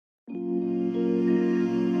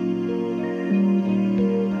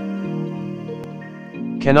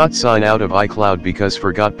Cannot sign out of iCloud because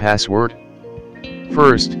forgot password?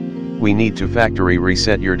 First, we need to factory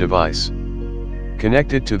reset your device.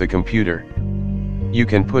 Connect it to the computer. You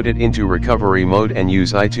can put it into recovery mode and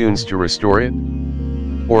use iTunes to restore it.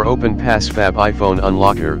 Or open PassFab iPhone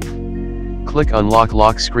Unlocker. Click Unlock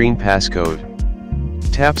Lock Screen Passcode.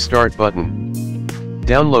 Tap Start button.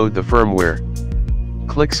 Download the firmware.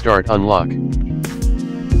 Click Start Unlock.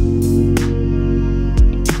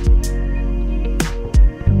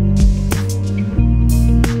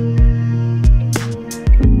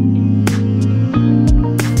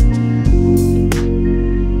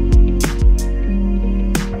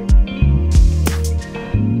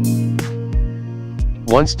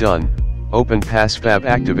 Once done, open PassFab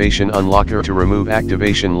Activation Unlocker to remove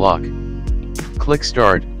activation lock. Click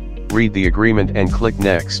Start, read the agreement and click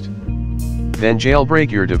Next. Then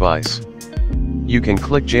jailbreak your device. You can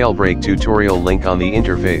click Jailbreak tutorial link on the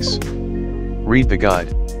interface. Read the guide.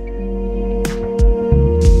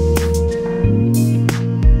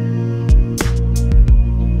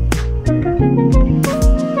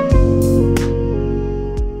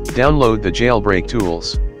 Download the jailbreak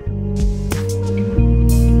tools.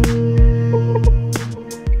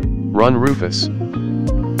 Run Rufus.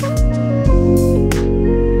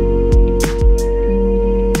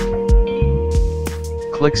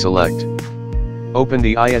 Click Select. Open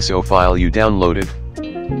the ISO file you downloaded.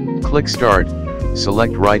 Click Start,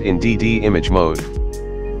 select Write in DD image mode.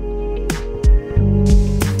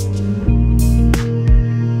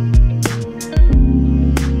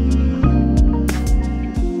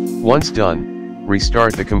 Once done,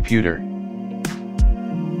 restart the computer.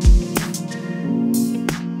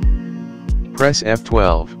 Press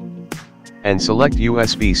F12 and select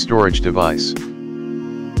USB storage device.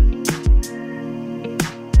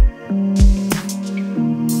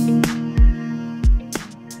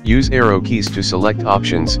 Use arrow keys to select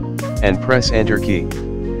options, and press Enter key.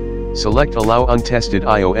 Select Allow untested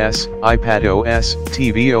iOS, iPadOS,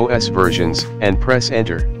 tvOS versions, and press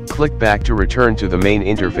Enter. Click back to return to the main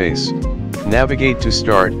interface. Navigate to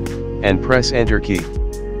Start, and press Enter key.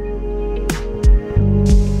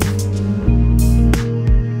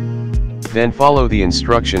 Then follow the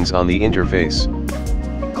instructions on the interface.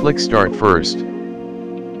 Click Start first.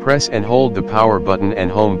 Press and hold the power button and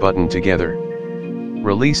home button together.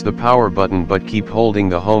 Release the power button but keep holding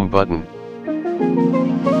the home button.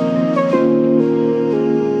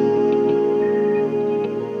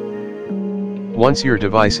 Once your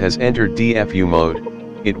device has entered DFU mode,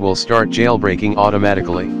 it will start jailbreaking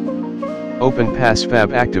automatically. Open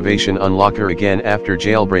PassFab Activation Unlocker again after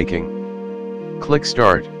jailbreaking. Click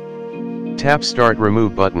Start. Tap Start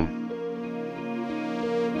Remove button.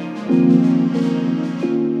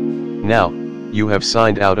 Now, you have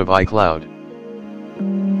signed out of iCloud.